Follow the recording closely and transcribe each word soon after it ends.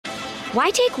Why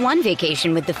take one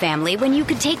vacation with the family when you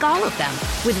could take all of them?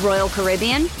 With Royal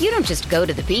Caribbean, you don't just go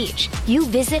to the beach. You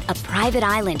visit a private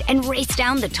island and race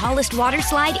down the tallest water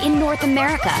slide in North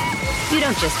America. You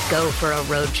don't just go for a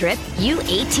road trip. You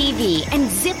ATV and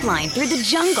zip line through the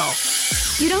jungle.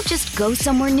 You don't just go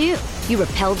somewhere new. You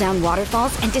rappel down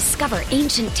waterfalls and discover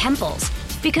ancient temples.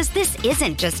 Because this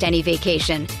isn't just any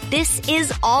vacation. This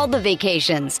is all the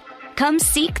vacations. Come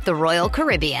seek the Royal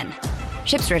Caribbean.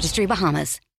 Ships Registry,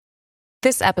 Bahamas.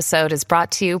 This episode is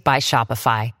brought to you by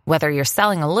Shopify. Whether you're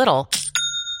selling a little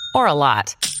or a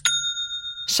lot,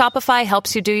 Shopify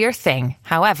helps you do your thing,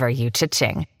 however you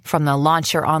cha-ching. From the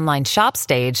launch your online shop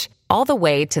stage, all the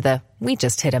way to the we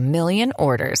just hit 1 million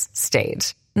orders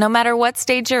stage. No matter what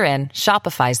stage you're in,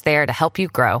 Shopify's there to help you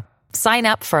grow. Sign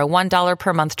up for a $1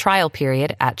 per month trial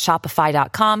period at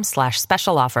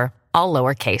shopify.com/special offer, all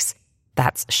lowercase.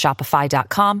 That's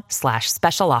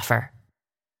shopify.com/special offer.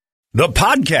 The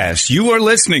podcast you are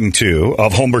listening to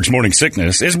of Holmberg's Morning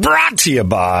Sickness is brought to you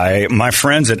by my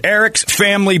friends at Eric's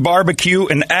Family Barbecue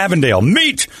in Avondale.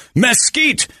 Meet,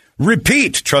 mesquite,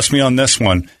 repeat. Trust me on this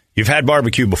one. You've had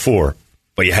barbecue before,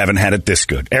 but you haven't had it this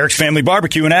good. Eric's Family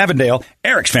Barbecue in Avondale,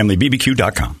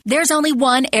 ericsfamilybbq.com. There's only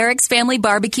one Eric's Family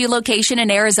Barbecue location in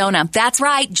Arizona. That's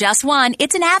right, just one.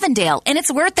 It's in Avondale, and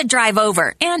it's worth the drive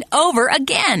over and over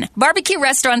again. Barbecue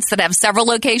restaurants that have several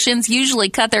locations usually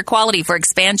cut their quality for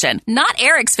expansion. Not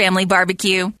Eric's Family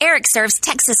Barbecue. Eric serves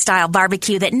Texas-style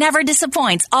barbecue that never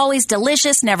disappoints, always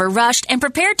delicious, never rushed, and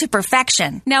prepared to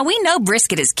perfection. Now, we know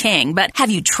brisket is king, but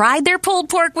have you tried their pulled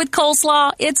pork with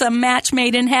coleslaw? It's a match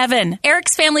made in heaven.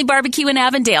 Eric's Family Barbecue in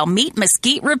Avondale. Meet,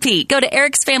 mesquite, repeat. Go to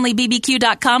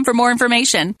ericsfamilybbq.com for more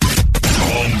information.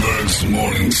 Holmberg's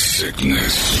Morning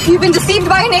Sickness. You've been deceived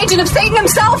by an agent of Satan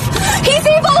himself. He's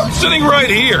evil. Sitting right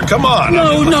here. Come on.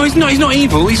 No, he's not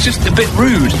evil. He's just a bit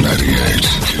rude.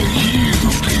 98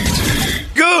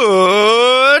 KUPD.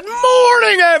 Good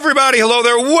morning, everybody. Hello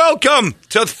there. Welcome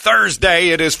to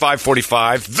Thursday. It is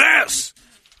 5:45. This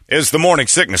is the Morning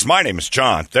Sickness. My name is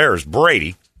John. There's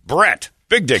Brady, Brett,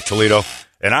 Big Dick Toledo,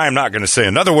 and I am not going to say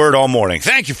another word all morning.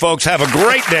 Thank you, folks. Have a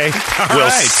great day.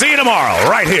 We'll see you tomorrow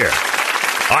right here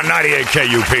on 98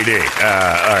 KUPD.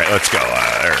 All right, let's go.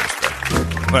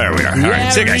 There we are. All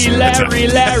right, see you guys.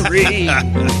 Larry.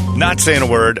 Not saying a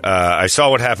word. I saw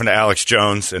what happened to Alex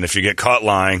Jones, and if you get caught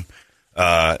lying,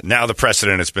 now the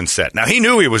precedent has been set. Now, he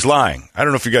knew he was lying. I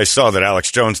don't know if you guys saw that Alex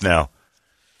Jones now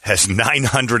has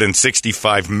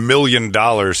 $965 million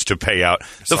to pay out.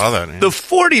 The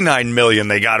 $49 million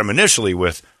they got him initially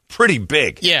with, pretty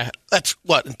big. Yeah, that's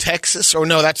what, in Texas? Or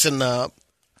no, that's in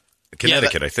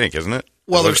Connecticut, I think, isn't it?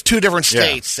 Well, there's two different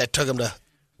states that took him to.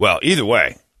 Well, either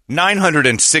way,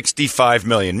 $965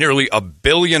 million, nearly $1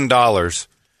 billion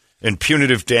in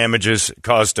punitive damages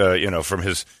caused, from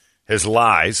his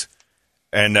lies.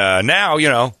 And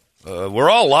now, we're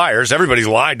all liars. Everybody's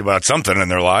lied about something in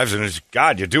their lives. And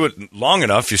God, you do it long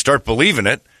enough, you start believing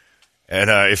it. And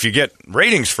if you get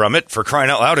ratings from it, for crying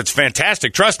out loud, it's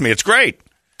fantastic. Trust me, it's great.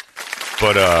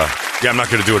 But, I'm not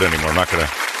going to do it anymore. I'm not going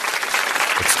to.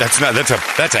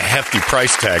 That's a hefty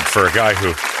price tag for a guy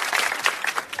who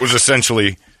was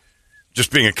essentially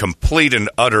just being a complete and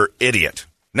utter idiot.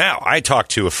 Now, I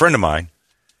talked to a friend of mine,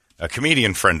 a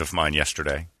comedian friend of mine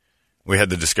yesterday. We had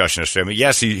the discussion yesterday. I mean,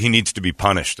 yes, he needs to be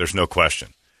punished. There's no question.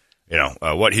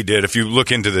 What he did, if you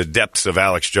look into the depths of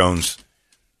Alex Jones'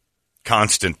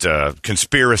 constant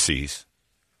conspiracies,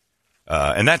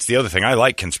 and that's the other thing. I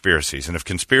like conspiracies. And if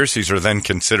conspiracies are then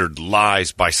considered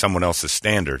lies by someone else's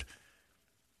standard,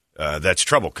 that's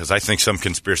trouble. Because I think some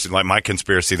conspiracy, like my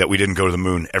conspiracy that we didn't go to the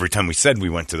moon every time we said we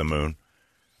went to the moon,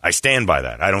 I stand by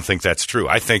that. I don't think that's true.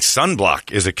 I think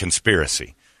sunblock is a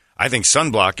conspiracy. I think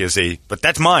sunblock but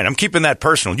that's mine. I'm keeping that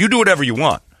personal. You do whatever you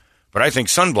want. But I think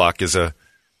sunblock is a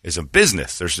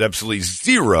business. There's absolutely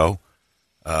zero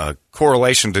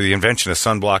correlation to the invention of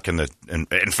sunblock and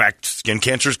in fact, skin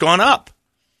cancer's gone up.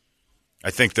 I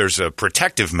think there's a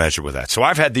protective measure with that. So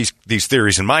I've had these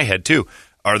theories in my head too.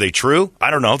 Are they true?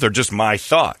 I don't know. They're just my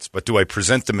thoughts. But do I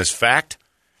present them as fact?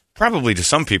 Probably to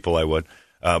some people I would.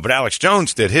 But Alex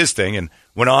Jones did his thing and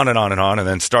went on and on and on, and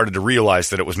then started to realize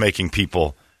that it was making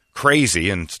people crazy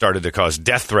and started to cause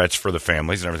death threats for the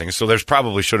families and everything. So there's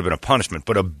probably should have been a punishment.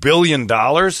 But $1 billion?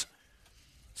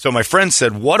 So my friend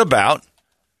said, what about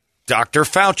Dr.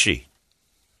 Fauci?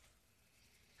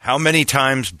 How many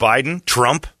times Biden,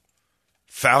 Trump,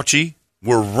 Fauci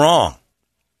were wrong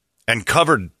and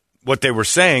covered what they were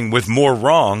saying with more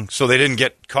wrong so they didn't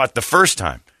get caught the first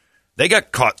time? They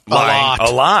got caught lying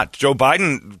a lot. Joe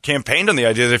Biden campaigned on the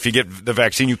idea that if you get the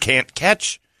vaccine, you can't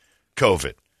catch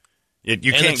COVID.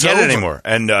 You can't get it anymore.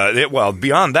 And,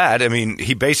 beyond that, I mean,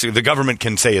 the government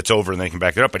can say it's over and they can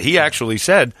back it up. But he actually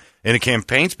said in a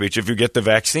campaign speech, if you get the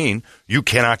vaccine, you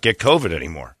cannot get COVID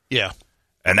anymore. Yeah.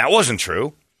 And that wasn't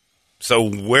true. So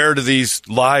where do these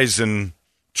lies and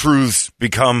truths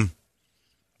become,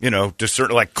 just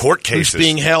certain, like court cases? Who's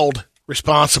being held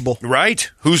responsible? Right.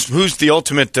 Who's the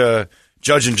ultimate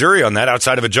judge and jury on that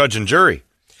outside of a judge and jury?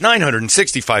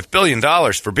 $965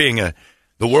 billion for being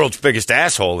the world's biggest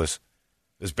asshole is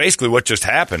basically what just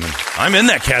happened. And I'm in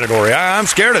that category. I'm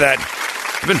scared of that.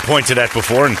 I've been pointed at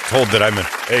before and told that I'm an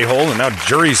a-hole, and now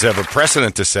juries have a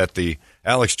precedent to set. The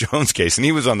Alex Jones case, and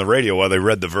he was on the radio while they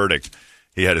read the verdict.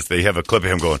 They have a clip of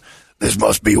him going, "This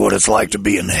must be what it's like to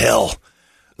be in hell.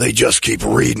 They just keep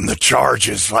reading the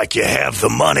charges like you have the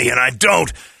money, and I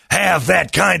don't have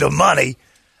that kind of money.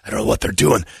 I don't know what they're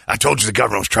doing. I told you the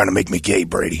government was trying to make me gay,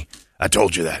 Brady. I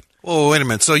told you that." Oh, wait a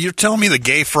minute. So you're telling me the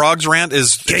gay frogs rant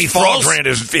is gay false? Frogs rant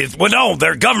is well, no,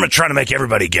 their government trying to make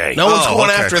everybody gay. No one's going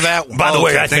after that one. By the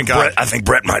way, I think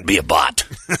Brett might be a bot.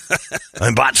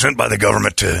 A bot sent by the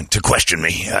government to question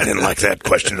me. I didn't like that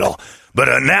question at all. But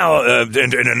now,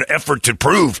 in an effort to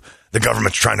prove the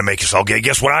government's trying to make us all gay,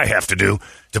 guess what I have to do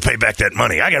to pay back that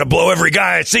money? I got to blow every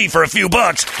guy I see for a few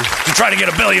bucks to try to get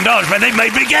 $1 billion. Man, they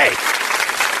made me gay.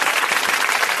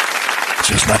 It's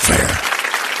just not fair.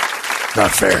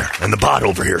 Not fair. And the bot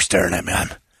over here staring at me.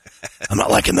 I'm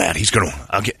not liking that. He's going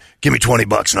to give me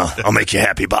 $20 and I'll make you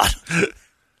happy, bot.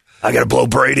 I got to blow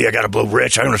Brady. I got to blow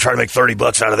Rich. I'm going to try to make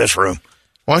 $30 out of this room.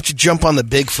 Why don't you jump on the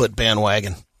Bigfoot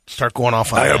bandwagon? Start going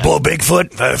off on that. I got to blow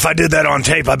Bigfoot. If I did that on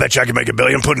tape, I bet you I could make $1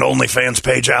 billion. Put an OnlyFans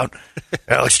page out.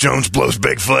 Alex Jones blows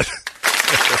Bigfoot.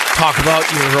 Talk about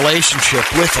your relationship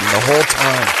with him the whole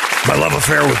time. My love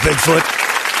affair with Bigfoot.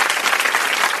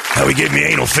 How he gave me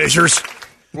anal fissures.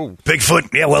 Ooh.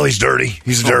 Bigfoot, yeah, well, he's dirty.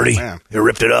 He's dirty. Man. He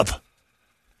ripped it up.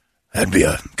 That'd be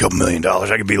a couple $1 million.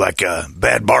 I could be like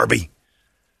Bad Barbie.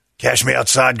 Cash me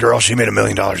outside, girl. She made $1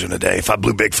 million in a day. If I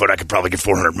blew Bigfoot, I could probably get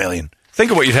 $400 million.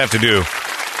 Think of what you'd have to do.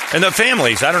 And the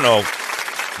families, I don't know.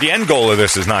 The end goal of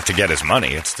this is not to get his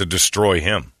money. It's to destroy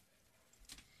him.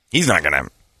 He doesn't have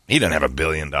 $1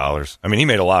 billion. I mean, he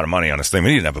made a lot of money on this thing, but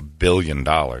he didn't have $1 billion.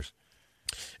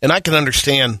 And I can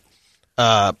understand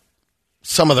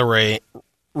some of the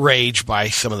rage by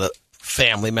some of the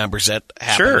family members that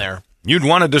happen there. You'd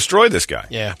want to destroy this guy.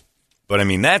 Yeah. But, I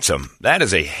mean, that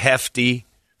is a hefty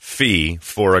fee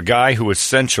for a guy who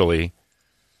essentially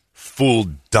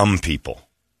fooled dumb people.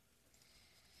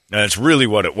 And that's really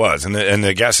what it was. And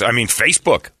the guess, I mean,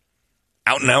 Facebook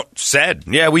out and out said,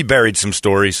 yeah, we buried some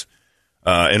stories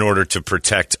in order to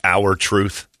protect our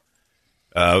truth.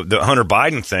 The Hunter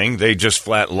Biden thing, they just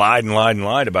flat lied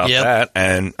about that.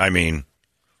 And, I mean,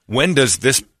 when does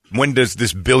this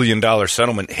 $1 billion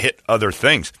settlement hit other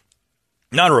things?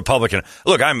 Not a Republican.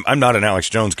 Look, I'm not an Alex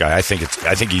Jones guy. I think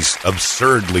he's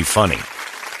absurdly funny.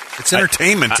 It's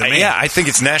entertainment to me. Yeah, I think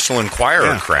it's National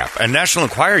Enquirer crap. And National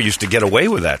Enquirer used to get away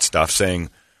with that stuff, saying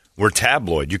we're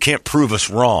tabloid. You can't prove us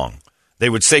wrong. They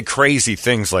would say crazy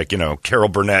things like, Carol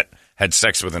Burnett had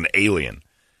sex with an alien,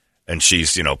 and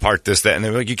she's, part this, that, and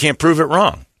they're like, you can't prove it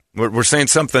wrong. We're saying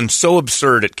something so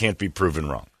absurd it can't be proven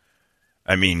wrong.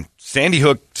 I mean, Sandy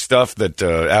Hook stuff that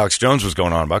Alex Jones was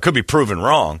going on about could be proven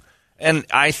wrong. And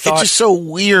I thought... It's just so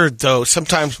weird, though,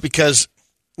 sometimes because,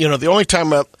 the only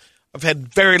time I've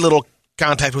had very little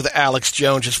contact with Alex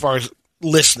Jones as far as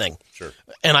listening. Sure.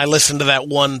 And I listened to that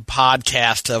one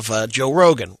podcast of Joe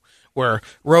Rogan where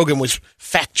Rogan was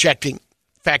fact-checking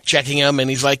him, and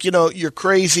he's like, you're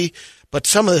crazy, but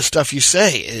some of the stuff you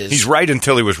say is... He's right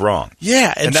until he was wrong.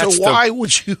 Yeah, and so why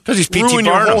would you ruin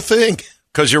your whole thing?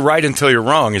 Because you're right until you're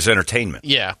wrong is entertainment.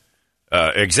 Yeah.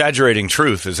 Exaggerating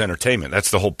truth is entertainment.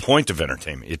 That's the whole point of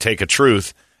entertainment. You take a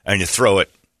truth and you throw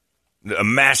it a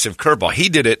massive curveball. He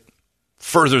did it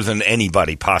further than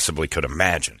anybody possibly could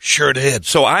imagine. Sure did.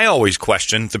 So I always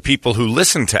question the people who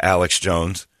listen to Alex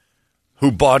Jones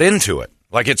who bought into it.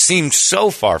 Like, it seemed so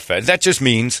far-fetched. That just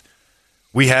means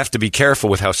we have to be careful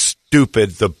with how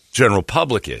stupid the general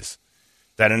public is.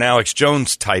 That an Alex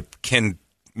Jones type can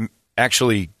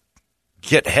actually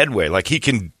get headway. Like, he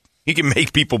can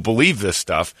make people believe this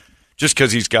stuff just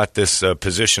because he's got this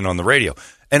position on the radio.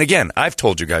 And again, I've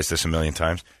told you guys this a million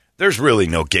times. There's really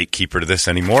no gatekeeper to this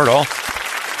anymore at all.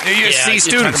 You're C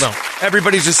students.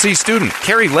 Everybody's a C student.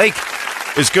 Carrie Lake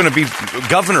is going to be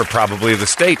governor probably of the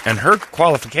state, and her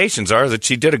qualifications are that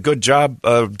she did a good job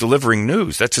of delivering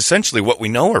news. That's essentially what we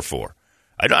know her for.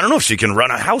 I don't know if she can run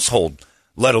a household,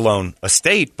 let alone a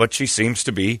state, but she seems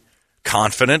to be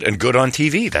confident and good on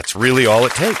TV. That's really all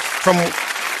it takes. From,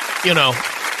 a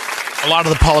lot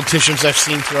of the politicians I've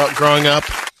seen throughout growing up,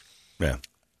 yeah,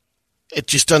 it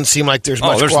just doesn't seem like there's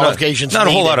much qualifications. Not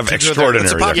a whole lot of It's extraordinary.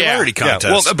 a popularity contest.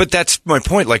 Yeah, well, but that's my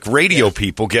point. Like radio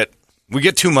people get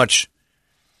too much.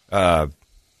 I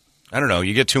don't know.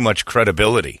 You get too much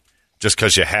credibility just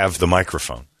because you have the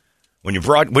microphone.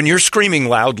 When you're screaming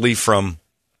loudly from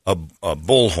a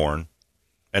bullhorn,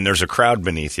 and there's a crowd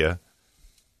beneath you,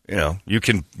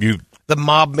 the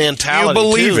mob mentality. You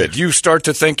believe too. it. You start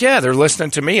to think, yeah, they're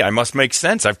listening to me. I must make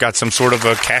sense. I've got some sort of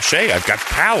a cachet. I've got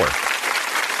power.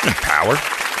 Power.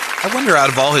 I wonder, out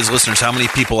of all his listeners, how many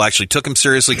people actually took him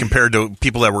seriously compared to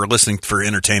people that were listening for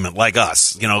entertainment like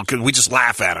us? Could we just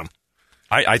laugh at him?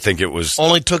 I think it was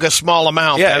only took a small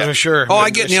amount. That's for sure. Oh, I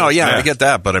get. I get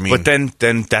that, but I mean, but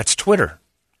then that's Twitter.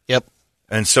 Yep.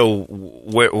 And so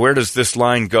where does this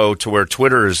line go to where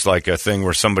Twitter is like a thing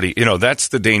where somebody, that's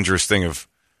the dangerous thing of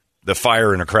the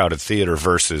fire in a crowded theater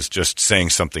versus just saying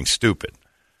something stupid.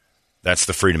 That's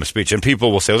the freedom of speech. And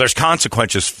people will say, well, there's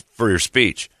consequences for your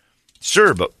speech.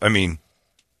 Sure, but I mean,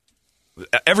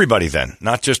 everybody then,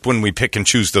 not just when we pick and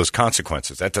choose those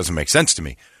consequences. That doesn't make sense to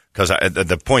me. Because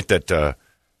the point that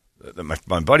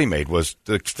my buddy made was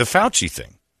the Fauci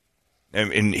thing.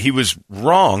 And he was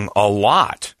wrong a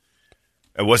lot.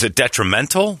 Was it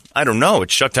detrimental? I don't know.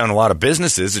 It shut down a lot of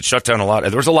businesses. It shut down a lot.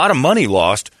 There was a lot of money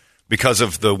lost because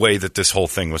of the way that this whole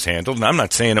thing was handled. And I'm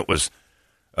not saying it was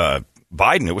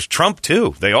Biden. It was Trump,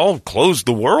 too. They all closed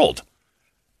the world.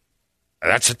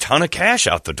 That's a ton of cash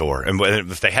out the door. And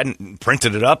if they hadn't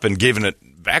printed it up and given it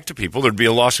back to people, there'd be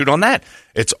a lawsuit on that.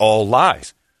 It's all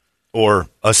lies or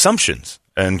assumptions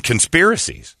and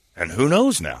conspiracies. And who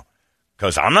knows now?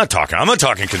 Because I'm not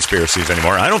talking conspiracies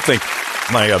anymore. I don't think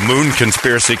my moon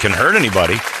conspiracy can hurt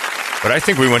anybody. But I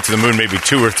think we went to the moon maybe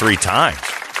 2 or 3 times.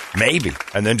 Maybe.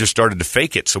 And then just started to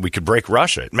fake it so we could break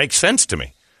Russia. It makes sense to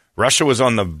me. Russia was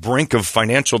on the brink of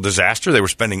financial disaster. They were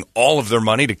spending all of their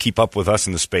money to keep up with us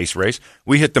in the space race.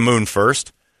 We hit the moon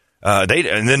first. And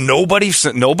then nobody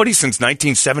since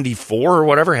 1974 or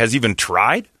whatever has even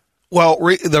tried. Well,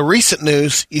 the recent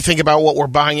news, you think about what we're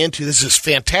buying into, this is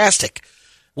fantastic.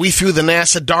 We threw the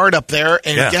NASA DART up there,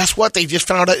 and guess what? They just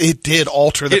found out it did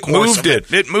alter the course of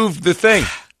it. It moved the thing.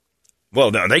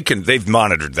 Well, no, they've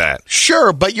monitored that.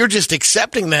 Sure, but you're just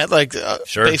accepting that,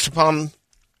 based upon...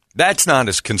 That's not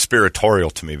as conspiratorial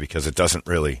to me because it doesn't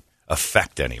really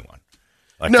affect anyone.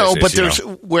 Like no, but there's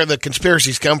where the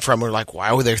conspiracies come from. We're like,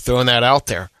 why were they throwing that out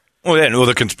there? Well,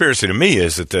 the conspiracy to me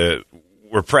is that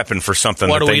we're prepping for something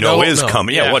that they know is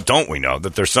coming. Yeah, what don't we know?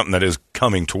 That there's something that is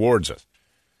coming towards us.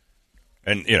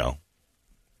 And,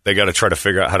 they got to try to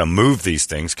figure out how to move these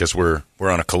things because we're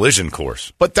on a collision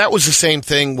course. But that was the same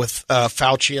thing with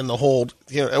Fauci and the whole,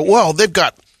 well, they've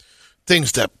got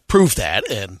things that prove that.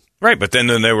 And right, but then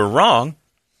they were wrong,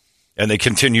 and they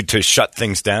continued to shut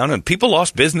things down, and people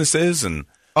lost businesses, and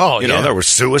there were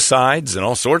suicides and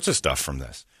all sorts of stuff from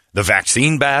this. The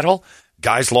vaccine battle,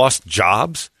 guys lost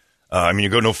jobs. You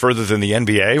go no further than the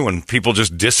NBA when people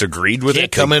just disagreed with it.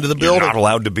 Can't come into the building. You're not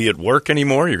allowed to be at work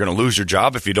anymore. You're going to lose your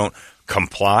job if you don't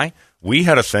comply. We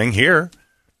had a thing here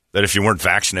that if you weren't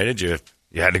vaccinated, you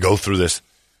had to go through this,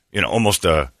 almost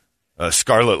a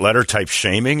scarlet letter type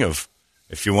shaming of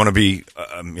if you want to be,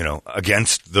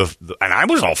 against the and I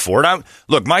was all for it.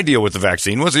 Look, my deal with the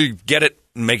vaccine was to get it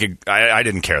and make it. I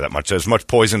didn't care that much. As much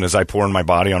poison as I pour in my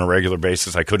body on a regular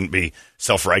basis, I couldn't be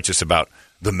self-righteous about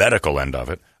the medical end of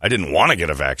it. I didn't want to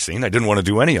get a vaccine. I didn't want to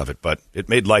do any of it, but it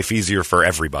made life easier for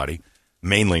everybody,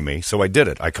 mainly me. So I did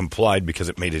it. I complied because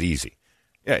it made it easy.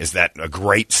 Yeah, is that a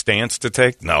great stance to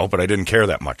take? No, but I didn't care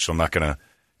that much, so I'm not going to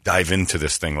dive into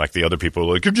this thing like the other people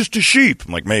are like, you're just a sheep.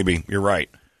 I'm like, maybe, you're right.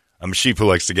 I'm a sheep who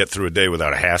likes to get through a day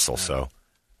without a hassle, so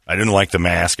I didn't like the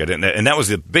mask. And that was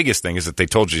the biggest thing is that they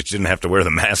told you didn't have to wear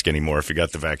the mask anymore if you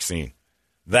got the vaccine.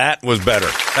 That was better.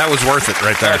 That was worth it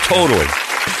right there. Totally.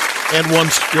 And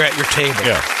once you're at your table.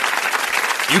 Yeah.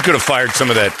 You could have fired some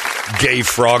of that gay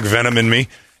frog venom in me,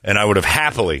 and I would have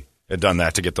happily done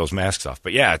that to get those masks off.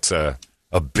 But, yeah, it's a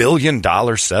 $1 billion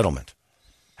settlement.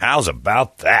 How's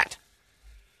about that?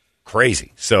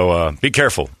 Crazy. So be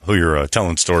careful who you're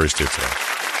telling stories to today.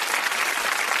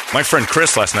 My friend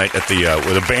Chris last night at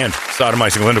with a band,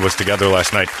 Sodomizing Linda, was together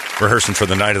last night rehearsing for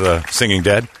the Night of the Singing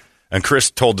Dead. And Chris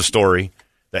told the story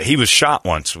that he was shot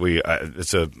once.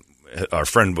 Our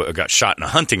friend got shot in a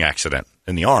hunting accident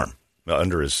in the arm,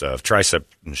 under his tricep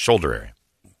and shoulder area.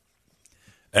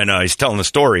 And he's telling the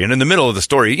story. And in the middle of the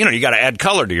story, you got to add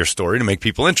color to your story to make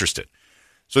people interested.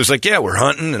 So he's like, yeah, we're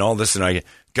hunting and all this. And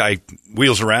guy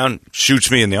wheels around,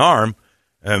 shoots me in the arm.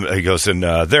 And he goes, and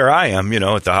there I am,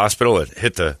 at the hospital. It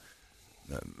hit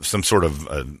some sort of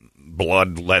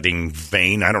blood-letting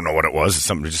vein. I don't know what it was. It's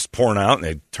something just pouring out, and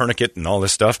they tourniquet and all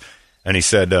this stuff. And he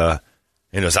said,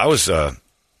 He goes, I was on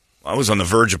the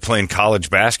verge of playing college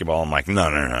basketball. I'm like,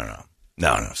 no,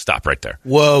 stop right there.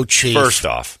 Whoa, Chief. First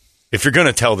off, if you're going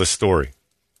to tell this story,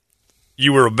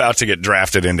 you were about to get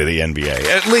drafted into the NBA.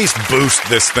 At least boost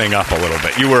this thing up a little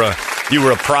bit. You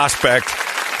were a prospect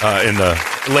in the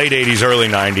late 80s, early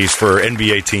 90s for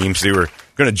NBA teams. You were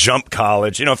going to jump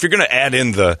college. You know, if you're going to add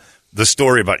in the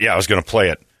story about, I was going to play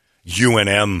at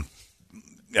UNM,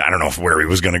 I don't know where he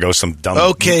was going to go, some dumb.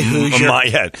 Okay,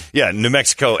 Hoosier. Yeah, New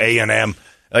Mexico A&M.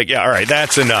 Like, all right,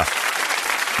 that's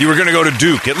enough. You were going to go to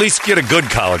Duke. At least get a good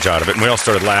college out of it. And we all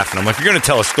started laughing. I'm like, you're going to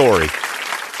tell a story.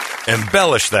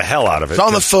 Embellish the hell out of it. It's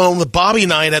on the phone with Bobby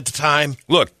Knight at the time.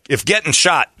 Look, if getting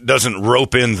shot doesn't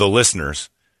rope in the listeners,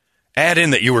 add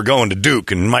in that you were going to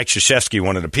Duke and Mike Krzyzewski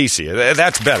wanted a piece of you.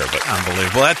 That's better. But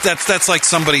unbelievable. That's like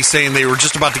somebody saying they were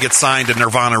just about to get signed and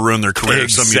Nirvana ruined their career.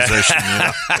 Some musician.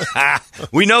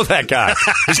 We know that guy.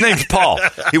 His name's Paul.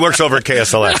 He works over at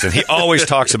KSLX, and he always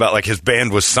talks about like his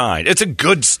band was signed. It's a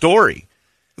good story.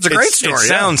 It's a great story. It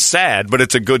sounds sad, but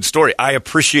it's a good story. I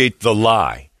appreciate the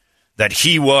lie that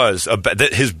that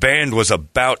his band was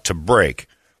about to break.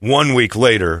 1 week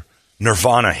later,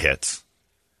 Nirvana hits.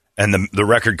 And the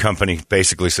record company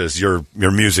basically says, your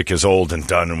music is old and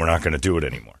done, and we're not going to do it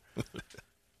anymore.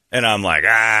 And I'm like,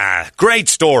 great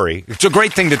story. It's a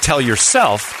great thing to tell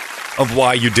yourself of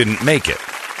why you didn't make it.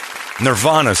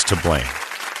 Nirvana's to blame.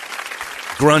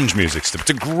 Grunge music's it's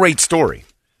a great story.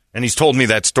 And he's told me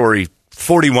that story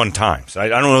 41 times. I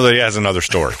don't know that he has another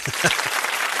story.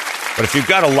 But if you've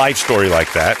got a life story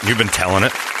like that, you've been telling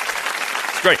it,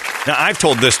 it's great. Now, I've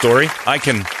told this story. I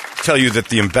can tell you that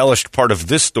the embellished part of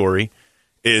this story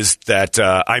is that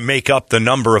I make up the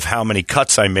number of how many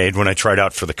cuts I made when I tried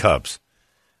out for the Cubs.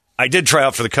 I did try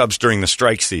out for the Cubs during the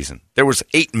strike season. There was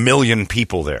 8 million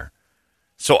people there.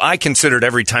 So I considered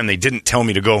every time they didn't tell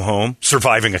me to go home,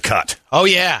 surviving a cut. Oh,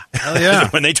 yeah. Oh, yeah.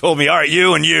 When they told me, all right,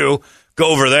 you and you,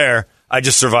 go over there, I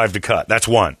just survived a cut. That's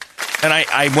one. And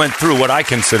I went through what I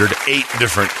considered 8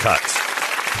 different cuts.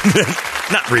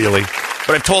 Not really.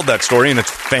 But I've told that story, and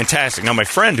it's fantastic. Now, my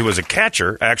friend, who was a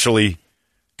catcher, actually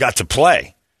got to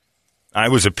play. I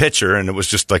was a pitcher, and it was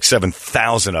just like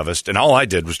 7,000 of us. And all I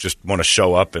did was just want to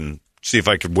show up and see if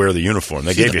I could wear the uniform.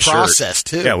 They gave you a shirt. Process,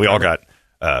 too. Yeah, we all got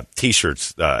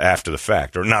T-shirts after the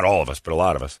fact. Or not all of us, but a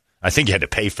lot of us. I think you had to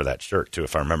pay for that shirt, too,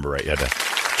 if I remember right. You had to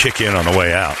kick in on the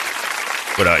way out.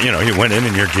 But, you went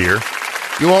in your gear.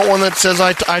 You want one that says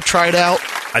I tried out?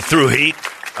 I threw heat.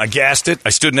 I gassed it. I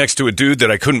stood next to a dude that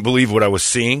I couldn't believe what I was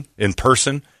seeing in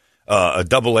person, a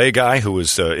double-A guy who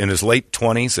was in his late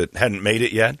 20s that hadn't made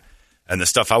it yet. And the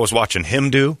stuff I was watching him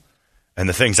do and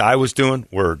the things I was doing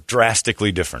were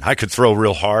drastically different. I could throw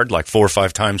real hard, like 4 or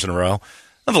 5 times in a row.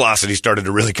 The velocity started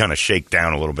to really kind of shake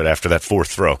down a little bit after that 4th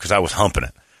throw because I was humping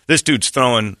it. This dude's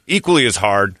throwing equally as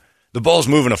hard. The ball's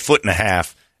moving 1.5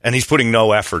 feet, and he's putting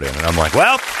no effort in. And I'm like,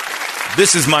 well,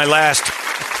 this is my last,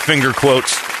 finger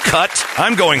quotes, cut.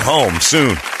 I'm going home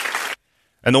soon.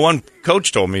 And the one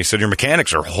coach told me, he said, your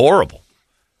mechanics are horrible.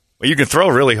 Well, you can throw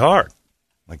really hard.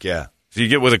 I'm like, yeah. So you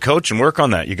get with a coach and work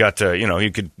on that. You got to,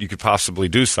 you could possibly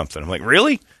do something. I'm like,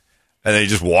 really? And then he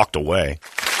just walked away.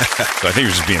 So I think he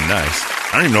was just being nice.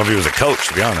 I don't even know if he was a coach,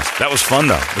 to be honest. That was fun,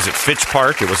 though. It was at Fitch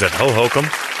Park. It was at Hohokam.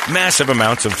 Massive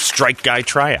amounts of strike guy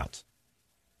tryouts.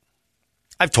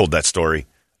 I've told that story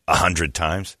 100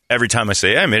 times. Every time I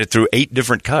say, I made it through 8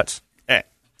 different cuts.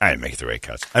 I didn't make it through 8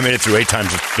 cuts. I made it through 8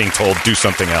 times of being told, do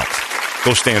something else.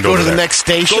 Go stand over there. Go to the next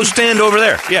station. Go stand over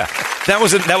there. Yeah. That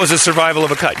was a survival of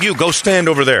a cut. You, go stand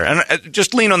over there. And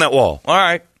just lean on that wall. All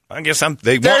right. I guess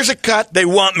there's a cut. They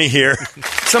want me here.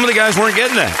 Some of the guys weren't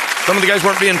getting that. Some of the guys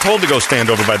weren't being told to go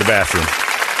stand over by the bathroom.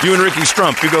 You and Ricky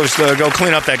Strump, you go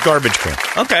clean up that garbage can.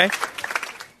 Okay.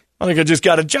 I think I just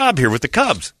got a job here with the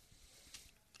Cubs.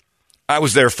 I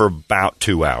was there for about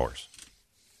 2 hours.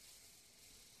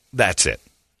 That's it.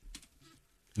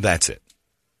 That's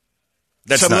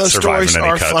some not of those stories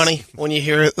are cuts. funny when you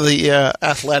hear the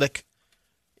athletic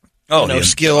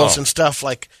skills and stuff.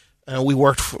 Like we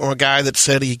worked for a guy that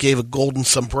said he gave a golden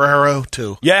sombrero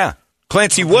to. Yeah.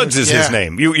 Clancy Woods is his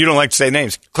name. You don't like to say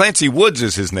names. Clancy Woods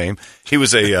is his name. He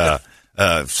was a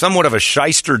somewhat of a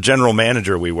shyster general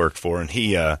manager we worked for, and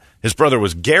his brother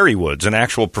was Gary Woods, an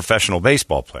actual professional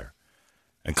baseball player.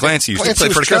 And Clancy used to play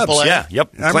for the Cubs. Yeah,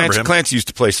 yep. Clancy used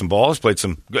to play some ball.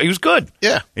 He was good.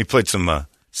 Yeah. He played some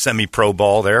semi-pro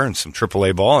ball there and some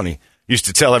AAA ball, and he used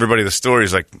to tell everybody the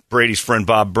stories like Brady's friend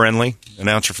Bob Brenly,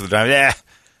 announcer for the Diamondbacks. Yeah,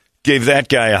 gave that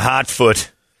guy a hot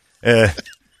foot.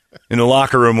 In the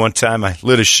locker room one time, I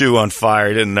lit a shoe on fire.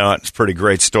 I didn't know it. It's a pretty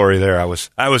great story there. I was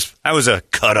a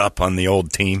cut up on the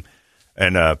old team,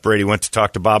 And Brady went to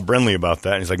talk to Bob Brenly about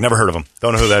that. And he's like, never heard of him.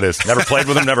 Don't know who that is. Never played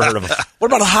with him. Never heard of him. What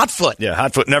about a hot foot? Yeah,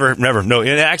 hot foot. Never. No,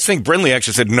 and I think Brenly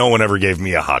actually said no one ever gave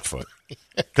me a hot foot.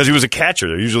 Because he was a catcher.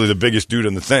 They're usually the biggest dude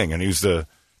in the thing. And he was the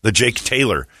Jake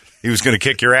Taylor. He was going to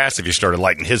kick your ass if you started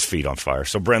lighting his feet on fire.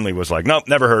 So Brenly was like, nope,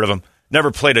 never heard of him.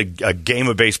 Never played a game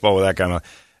of baseball with that guy.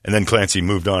 And then Clancy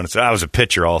moved on and said, I was a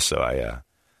pitcher also.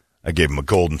 I gave him a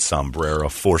golden sombrero,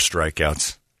 4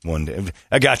 strikeouts one day.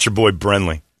 I got your boy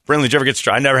Brenly. Brenly, did you ever get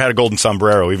I never had a golden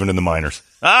sombrero, even in the minors.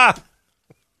 But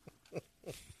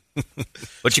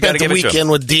you got to give it to him.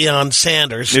 Weekend with Deion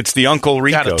Sanders. It's the Uncle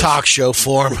Rico. Got a talk show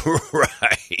for him.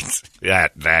 Right.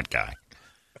 That guy.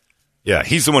 Yeah,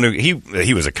 he's the one who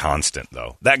he was a constant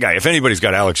though. That guy. If anybody's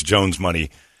got Alex Jones money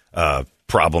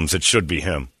problems, it should be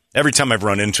him. Every time I've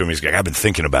run into him, he's like, "I've been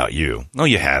thinking about you." No,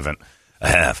 you haven't. I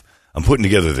have. I'm putting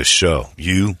together this show.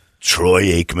 You, Troy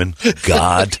Aikman,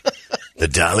 God, the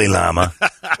Dalai Lama.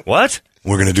 What?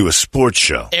 We're going to do a sports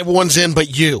show. Everyone's in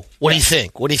but you. What do you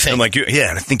think? I'm like, yeah,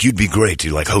 and I think you'd be great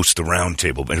to like host the round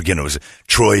table. And again, it was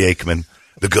Troy Aikman,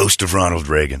 the ghost of Ronald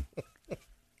Reagan,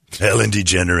 Ellen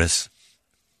DeGeneres,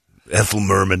 Ethel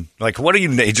Merman. Like, what do you?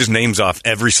 He just names off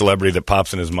every celebrity that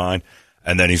pops in his mind.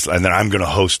 And then I'm going to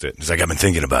host it. He's like, I've been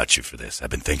thinking about you for this.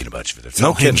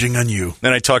 No hinging on you.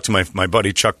 Then I talked to my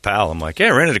buddy Chuck Powell. I'm like, yeah,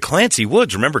 I ran into Clancy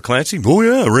Woods. Remember Clancy? Oh,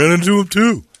 yeah, I ran into him,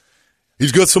 too.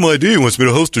 He's got some idea. He wants me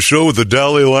to host a show with the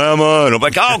Dalai Lama. And I'm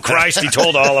like, oh, Christ, he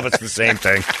told all of us the same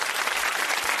thing.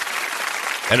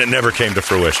 And it never came to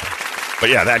fruition. But,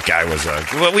 yeah, that guy was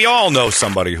we all know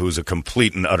somebody who's a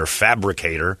complete and utter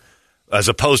fabricator as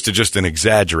opposed to just an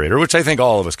exaggerator, which I think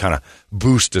all of us kind of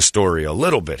boost a story a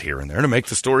little bit here and there to make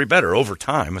the story better. Over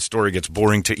time, a story gets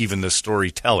boring to even the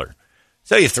storyteller.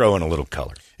 So you throw in a little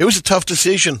color. It was a tough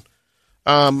decision.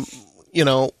 Having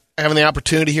the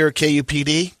opportunity here at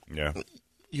KUPD. Yeah.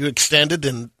 You extended,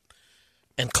 and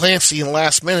Clancy in the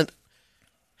last minute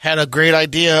had a great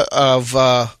idea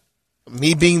of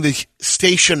me being the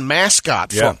station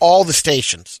mascot for all the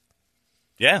stations.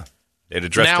 Yeah.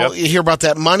 Now you hear about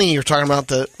that money you're talking about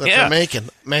that they're making.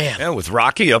 Man. Yeah, with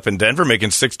Rocky up in Denver making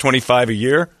 $625 a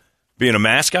year, being a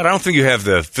mascot. I don't think you have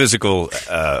the physical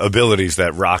abilities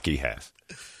that Rocky has.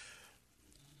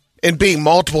 And being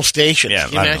multiple stations. Yeah,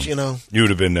 you would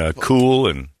have been cool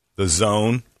and the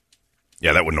zone.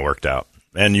 Yeah, that wouldn't have worked out.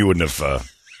 And you wouldn't have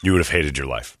you would have hated your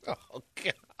life. Oh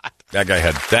God. That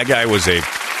guy was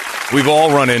we've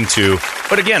all run into,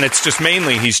 but again, it's just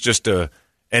mainly he's just an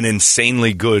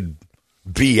insanely good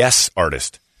BS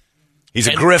artist. He's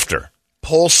a grifter.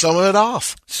 Pull some of it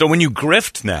off. So when you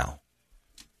grift now,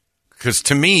 because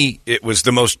to me, it was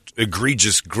the most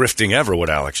egregious grifting ever what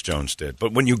Alex Jones did.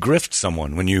 But when you grift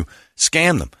someone, when you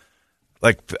scam them,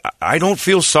 like I don't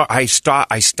feel sorry. I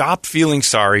stop feeling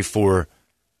sorry for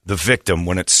the victim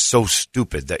when it's so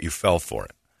stupid that you fell for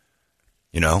it.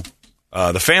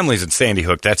 The families at Sandy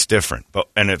Hook, that's different. But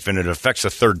and if it affects a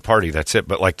third party, that's it.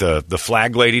 But like the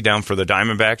flag lady down for the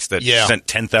Diamondbacks that sent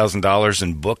 $10,000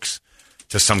 in books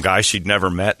to some guy she'd never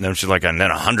met, and then she's like, and then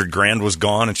 $100,000 was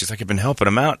gone, and she's like, I've been helping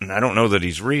him out, and I don't know that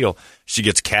he's real. She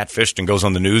gets catfished and goes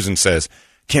on the news and says,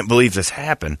 can't believe this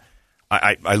happened.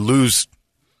 I lose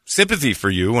sympathy for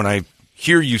you when I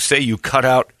hear you say you cut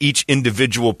out each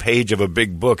individual page of a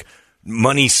big book,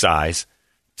 money size,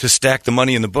 to stack the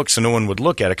money in the book so no one would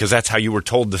look at it because that's how you were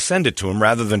told to send it to him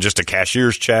rather than just a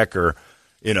cashier's check or,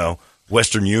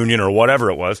 Western Union or whatever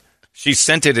it was. She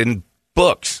sent it in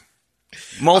books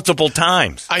multiple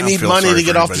times. I need money to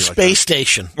get off the space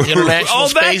station. The International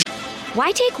Space.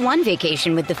 Why take one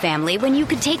vacation with the family when you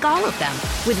could take all of them?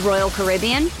 With Royal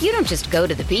Caribbean, you don't just go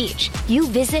to the beach. You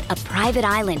visit a private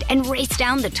island and race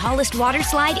down the tallest water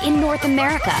slide in North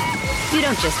America. You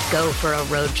don't just go for a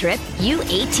road trip. You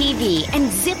ATV and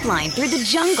zip line through the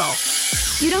jungle.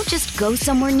 You don't just go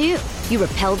somewhere new. You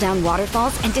rappel down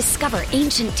waterfalls and discover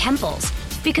ancient temples.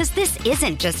 Because this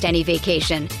isn't just any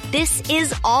vacation. This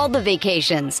is all the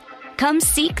vacations. Come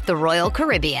seek the Royal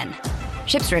Caribbean.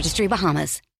 Ships Registry,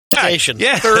 Bahamas.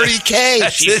 Yeah. $30K.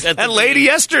 She said that lady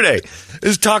yesterday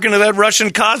is talking to that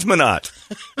Russian cosmonaut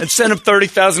and sent him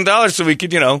 $30,000 so we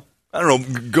could,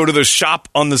 go to the shop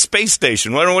on the space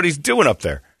station. I don't know what he's doing up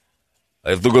there.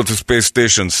 I have to go to space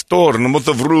station, store in a month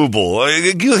of ruble.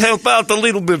 You help out a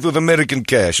little bit with American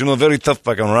cash. Very tough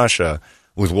back in Russia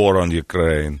with war on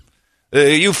Ukraine.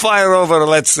 You fire over,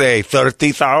 let's say,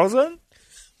 30,000?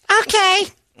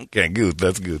 Okay, good.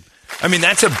 That's good. I mean,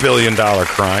 that's $1 billion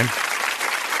crime.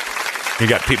 You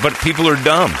got but people are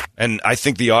dumb. And I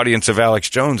think the audience of Alex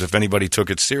Jones, if anybody took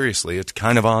it seriously, it's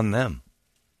kind of on them.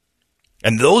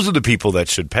 And those are the people that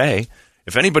should pay.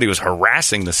 If anybody was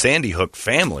harassing the Sandy Hook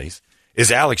families,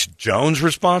 Is Alex Jones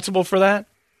responsible for that?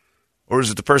 Or is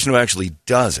it the person who actually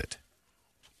does it?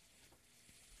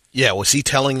 Yeah, was he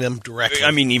telling them directly?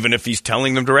 I mean, even if he's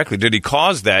telling them directly, did he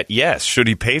cause that? Yes. Should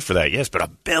he pay for that? Yes. But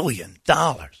 $1 billion.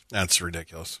 That's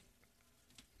ridiculous.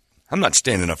 I'm not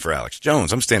standing up for Alex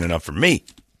Jones. I'm standing up for me.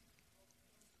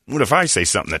 What if I say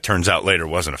something that turns out later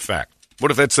wasn't a fact?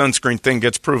 What if that sunscreen thing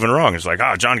gets proven wrong? It's like,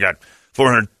 John got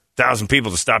 400,000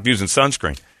 people to stop using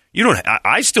sunscreen.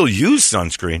 I still use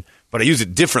sunscreen, but I use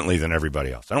it differently than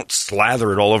everybody else. I don't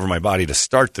slather it all over my body to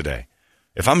start the day.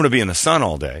 If I'm going to be in the sun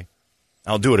all day,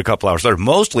 I'll do it a couple hours later.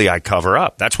 Mostly I cover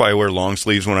up. That's why I wear long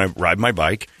sleeves when I ride my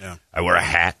bike. Yeah. I wear a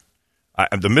hat.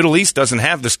 The Middle East doesn't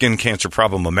have the skin cancer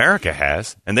problem America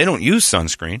has, and they don't use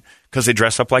sunscreen because they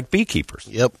dress up like beekeepers.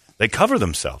 Yep. They cover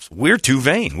themselves. We're too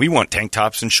vain. We want tank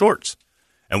tops and shorts.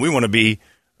 And we want to be,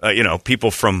 people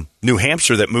from New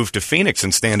Hampshire that move to Phoenix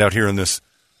and stand out here in this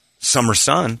summer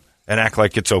sun and act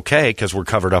like it's okay because we're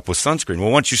covered up with sunscreen.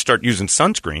 Well, once you start using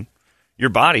sunscreen, your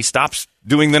body stops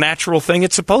doing the natural thing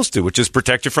it's supposed to, which is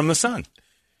protect you from the sun.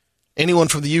 Anyone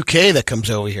from the UK that comes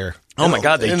over here. Oh, my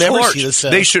God, they never torch. see the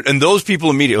sun. They should, and those people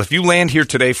immediately, if you land here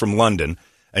today from London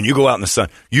and you go out in the sun,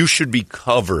 you should be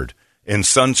covered in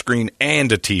sunscreen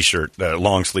and a T-shirt, a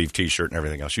long-sleeve T-shirt and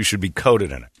everything else. You should be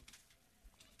coated in it.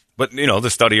 But, the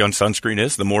study on sunscreen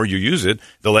is the more you use it,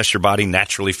 the less your body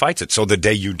naturally fights it. So the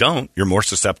day you don't, you're more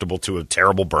susceptible to a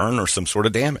terrible burn or some sort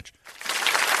of damage.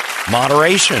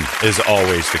 Moderation is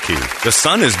always the key. The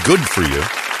sun is good for you.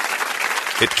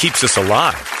 It keeps us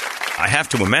alive. I have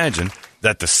to imagine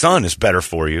that the sun is better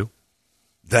for you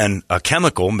than a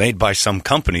chemical made by some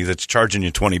company that's charging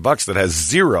you $20 that has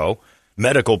zero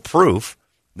medical proof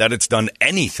that it's done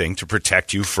anything to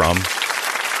protect you from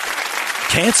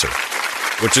cancer,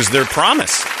 which is their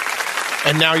promise.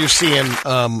 And now you're seeing,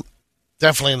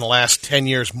 definitely in the last 10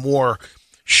 years, more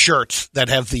shirts that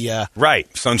have the...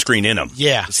 Right, sunscreen in them.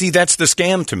 Yeah. See, that's the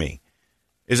scam to me,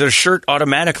 is that a shirt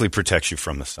automatically protects you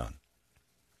from the sun.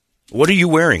 What are you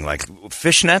wearing, like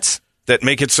fishnets that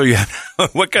make it so you have...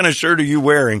 What kind of shirt are you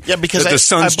wearing because the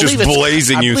sun's just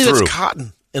blazing you through? I believe it's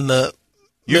cotton in the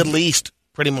Middle East,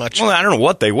 pretty much. Well, I don't know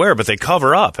what they wear, but they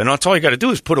cover up. And that's all you got to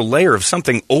do is put a layer of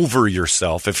something over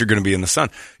yourself if you're going to be in the sun.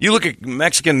 You look at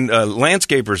Mexican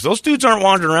landscapers, those dudes aren't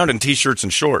wandering around in T-shirts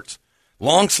and shorts.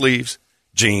 Long sleeves,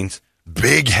 jeans,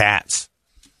 big hats.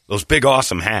 Those big,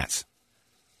 awesome hats.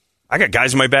 I got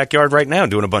guys in my backyard right now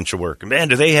doing a bunch of work. And, man,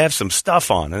 do they have some stuff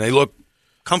on, and they look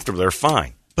comfortable. They're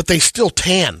fine. But they still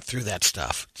tan through that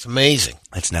stuff. It's amazing.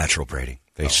 It's natural, Brady.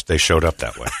 They showed up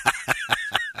that way.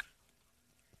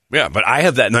 Yeah, but I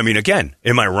have that. I mean, again,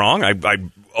 am I wrong?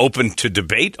 I'm open to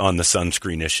debate on the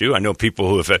sunscreen issue. I know people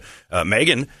who have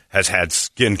Megan has had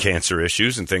skin cancer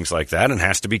issues and things like that and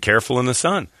has to be careful in the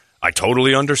sun. I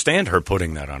totally understand her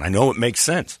putting that on. I know it makes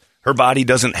sense. Her body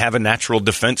doesn't have a natural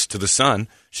defense to the sun.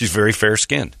 She's very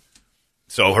fair-skinned.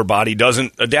 So her body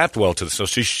doesn't adapt well to this. So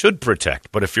she should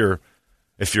protect. But if you're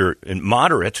in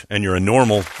moderate and you're a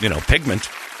normal, pigment,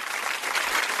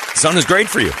 sun is great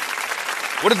for you.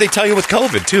 What did they tell you with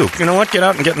COVID, too? You know what? Get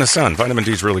out and get in the sun. Vitamin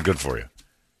D is really good for you.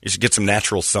 You should get some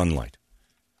natural sunlight.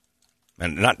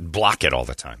 And not block it all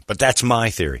the time. But that's my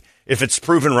theory. If it's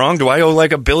proven wrong, do I owe like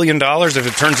 $1 billion if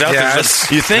it turns out? Yes.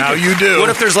 You think? Now you do. What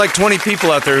if there's like 20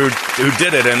 people out there who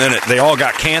did it and then they all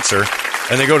got cancer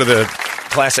and they go to the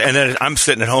class and then I'm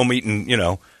sitting at home eating,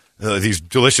 these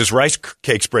delicious rice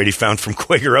cakes Brady found from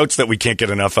Quaker Oats that we can't get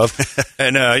enough of.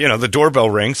 And, the doorbell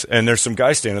rings and there's some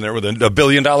guy standing there with a $1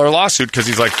 billion lawsuit because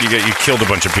he's like, you killed a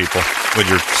bunch of people with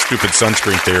your stupid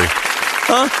sunscreen theory.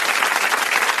 Huh?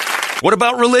 What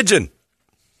about religion?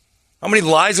 How many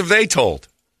lies have they told?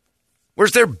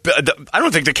 Where's their? I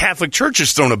don't think the Catholic Church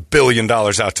has thrown $1 billion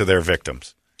out to their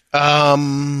victims.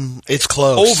 It's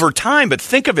close over time, but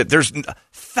think of it. There's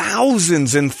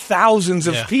thousands and thousands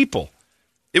of people.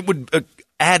 It would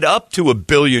add up to $1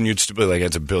 billion. You'd still be like,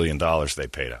 it's $1 billion they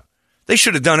paid out. They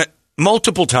should have done it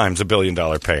multiple times, $1 billion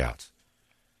payouts.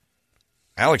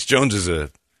 Alex Jones is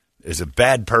a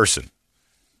bad person,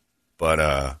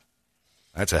 but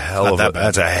that's a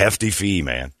that's a hefty fee,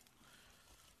 man.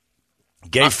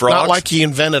 Gay frogs. Not like he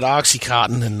invented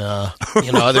OxyContin and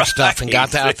other stuff and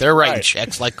got out there writing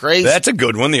checks like crazy. That's a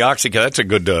good one. The OxyContin. That's a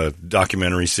good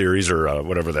documentary series or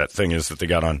whatever that thing is that they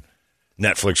got on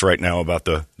Netflix right now about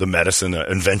the medicine, the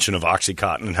invention of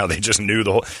OxyContin and how they just knew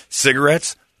the whole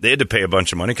cigarettes. They had to pay a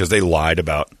bunch of money because they lied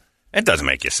about it. Doesn't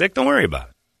make you sick. Don't worry about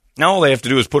it. Now all they have to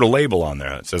do is put a label on there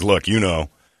that says, "Look,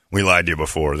 we lied to you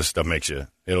before. This stuff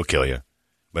it'll kill you,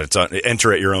 but it's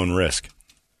enter at your own risk."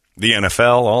 The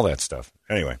NFL, all that stuff.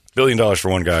 Anyway, $1 billion for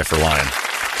one guy for lying.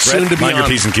 Soon to be mind your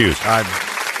P's and Q's. I'm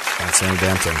not saying a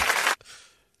damn thing.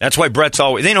 That's why Brett's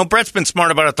always, Brett's been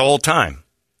smart about it the whole time.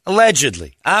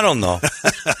 Allegedly. I don't know.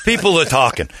 People are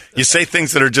talking. You say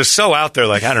things that are just so out there,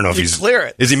 like, I don't know if he's... clear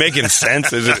it. Is he making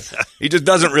sense? He just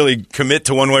doesn't really commit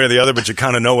to one way or the other, but you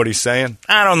kind of know what he's saying?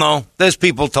 I don't know. There's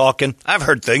people talking. I've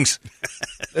heard things.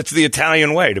 That's the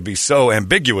Italian way, to be so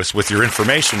ambiguous with your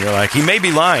information. You're like, he may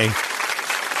be lying,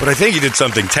 but I think he did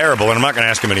something terrible, and I'm not going to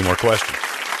ask him any more questions.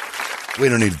 We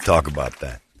don't need to talk about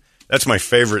that. That's my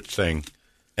favorite thing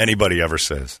anybody ever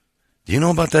says. Do you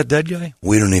know about that dead guy?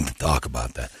 We don't need to talk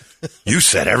about that. You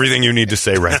said everything you need to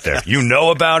say right there. You know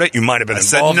about it. You might have been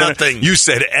involved in it. You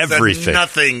said everything.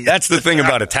 Nothing. That's the thing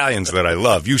about Italians that I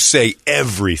love. You say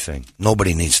everything.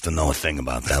 Nobody needs to know a thing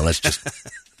about that. Let's just...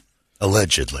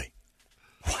 Allegedly.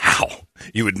 Wow.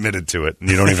 You admitted to it, and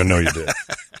you don't even know you did.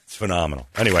 It's phenomenal.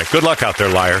 Anyway, good luck out there,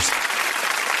 liars.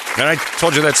 And I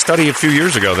told you that study a few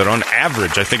years ago that on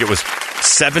average, I think it was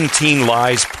 17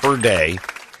 lies per day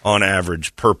on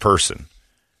average per person.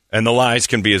 And the lies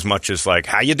can be as much as like,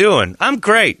 how you doing? I'm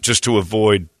great, just to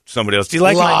avoid somebody else. Do you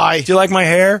like my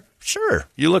hair? Sure.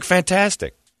 You look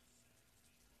fantastic.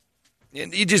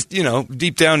 You just,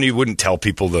 deep down you wouldn't tell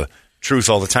people the truth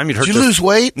all the time. Did you lose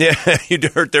weight? Yeah, you'd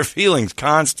hurt their feelings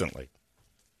constantly.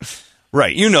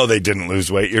 Right. They didn't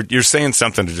lose weight. You're saying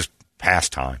something to just pass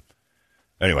time.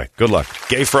 Anyway, good luck.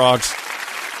 Gay frogs,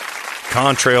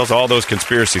 contrails, all those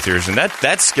conspiracy theories. And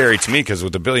that's scary to me because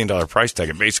with the $1 billion price tag,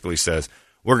 it basically says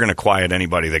we're going to quiet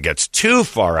anybody that gets too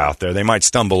far out there. They might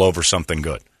stumble over something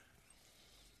good.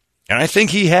 And I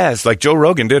think he has. Like Joe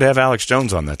Rogan did have Alex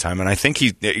Jones on that time. And I think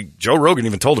Joe Rogan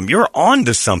even told him, you're on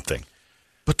to something.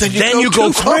 But then you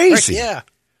go crazy. Yeah.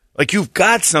 Like you've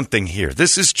got something here.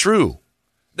 This is true.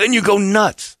 Then you go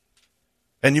nuts.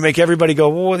 And you make everybody go,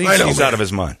 well, he's out of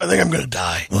his mind. I think I'm going to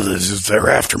die. Well, they're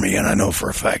after me, and I know for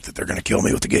a fact that they're going to kill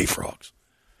me with the gay frogs.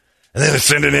 And then they're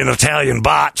sending in Italian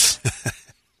bots.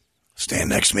 Stand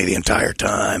next to me the entire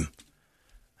time.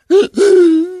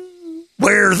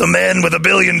 Where are the men with $1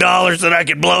 billion that I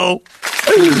could blow?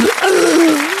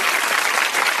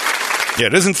 Yeah,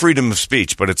 it isn't freedom of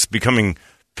speech, but it's becoming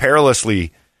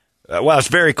perilously, it's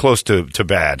very close to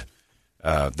bad.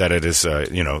 That it is,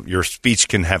 your speech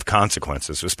can have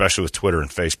consequences, especially with Twitter and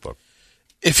Facebook.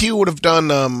 If you would have done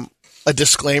a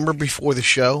disclaimer before the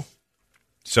show,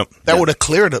 that would have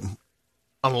cleared him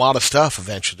on a lot of stuff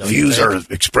eventually. Views are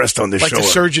expressed on this show. Like the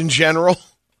Surgeon General?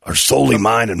 Are solely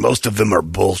mine, and most of them are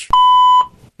bullshit.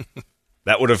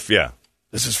 That would have, yeah.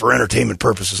 This is for entertainment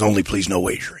purposes only, please no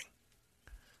wagering.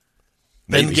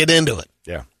 Maybe. Then get into it.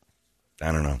 Yeah.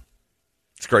 I don't know.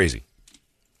 It's crazy.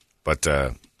 But,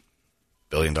 $1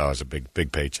 billion, a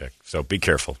big paycheck. So be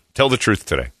careful. Tell the truth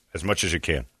today, as much as you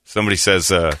can. Somebody says,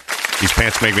 these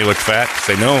pants make me look fat.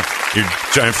 Say, no, your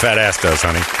giant fat ass does,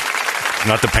 honey. It's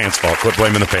not the pants' fault. Quit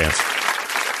blaming the pants.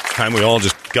 It's time we all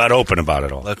just got open about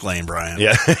it all. Look lame, Brian.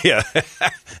 Yeah, yeah.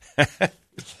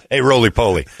 Hey,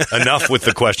 roly-poly, enough with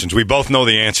the questions. We both know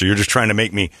the answer. You're just trying to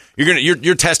make me,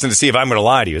 you're testing to see if I'm going to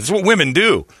lie to you. That's what women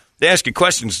do. They ask you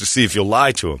questions to see if you'll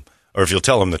lie to them. Or if you'll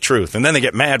tell them the truth. And then they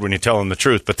get mad when you tell them the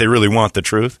truth, but they really want the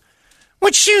truth.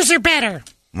 Which shoes are better?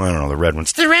 I don't know, the red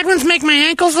ones. The red ones make my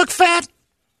ankles look fat?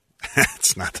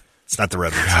 It's not the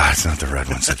red ones. God, it's not the red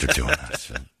ones that they're doing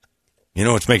that. You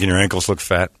know what's making your ankles look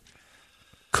fat?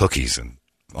 Cookies and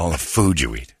all the food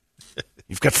you eat.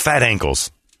 You've got fat ankles.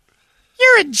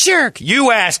 You're a jerk.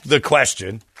 You asked the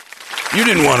question. You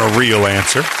didn't want a real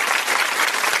answer.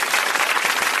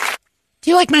 Do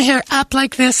you like my hair up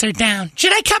like this or down?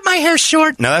 Should I cut my hair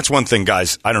short? Now, that's one thing,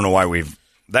 guys. I don't know why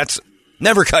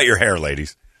never cut your hair,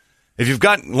 ladies. If you've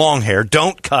got long hair,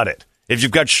 don't cut it. If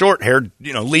you've got short hair,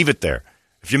 leave it there.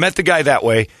 If you met the guy that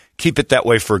way, keep it that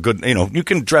way for a good, you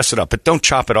can dress it up, but don't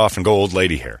chop it off and go old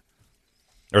lady hair.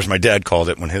 Or as my dad called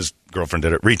it when his girlfriend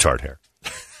did it, retard hair.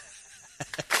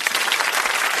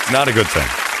 Not a good thing.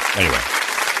 Anyway,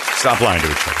 stop lying to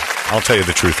each other. I'll tell you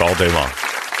the truth all day long.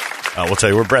 We'll tell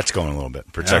you where Brett's going a little bit.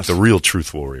 Protect the real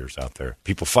truth warriors out there.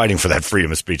 People fighting for that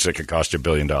freedom of speech that could cost you $1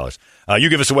 billion. You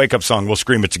give us a wake-up song. We'll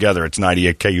scream it together. It's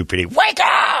 98 KUPD. Wake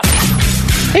up!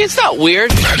 Hey, it's not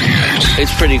weird.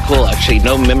 It's pretty cool, actually.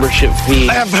 No membership fee.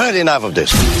 I have heard enough of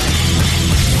this.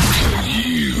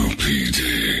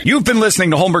 You've been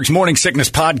listening to Holmberg's Morning Sickness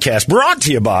Podcast, brought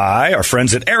to you by our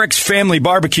friends at Eric's Family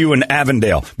Barbecue in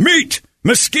Avondale. Meet,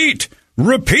 mesquite,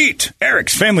 repeat.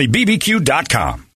 Eric'sFamilyBBQ.com.